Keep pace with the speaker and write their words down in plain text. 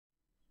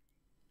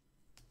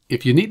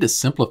If you need to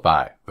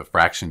simplify the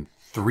fraction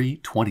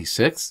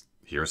 3/26,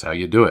 here's how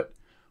you do it.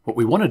 What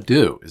we want to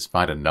do is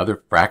find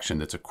another fraction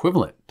that's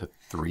equivalent to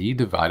 3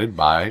 divided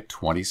by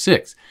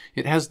 26.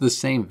 It has the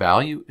same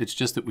value, it's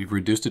just that we've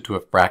reduced it to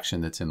a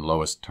fraction that's in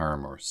lowest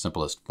term or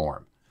simplest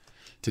form.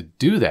 To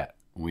do that,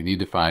 we need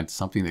to find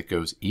something that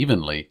goes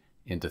evenly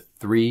into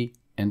 3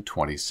 and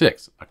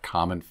 26, a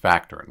common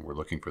factor, and we're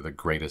looking for the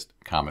greatest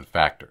common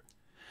factor.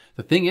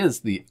 The thing is,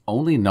 the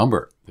only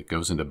number that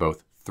goes into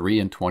both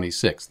 3 and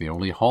 26, the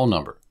only whole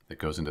number that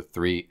goes into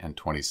 3 and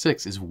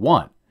 26 is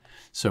 1.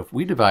 So if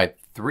we divide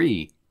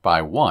 3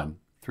 by 1,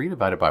 3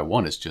 divided by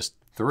 1 is just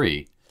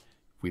 3.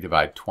 If we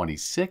divide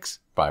 26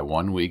 by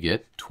 1, we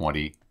get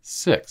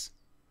 26.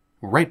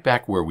 We're right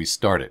back where we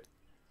started.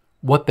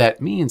 What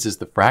that means is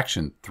the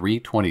fraction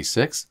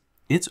 3/26,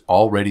 it's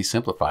already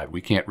simplified.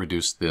 We can't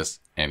reduce this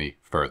any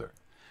further.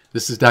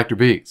 This is Dr.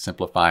 B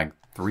simplifying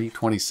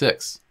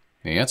 3/26.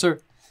 The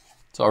answer?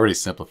 It's already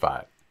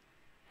simplified.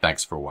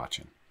 Thanks for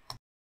watching.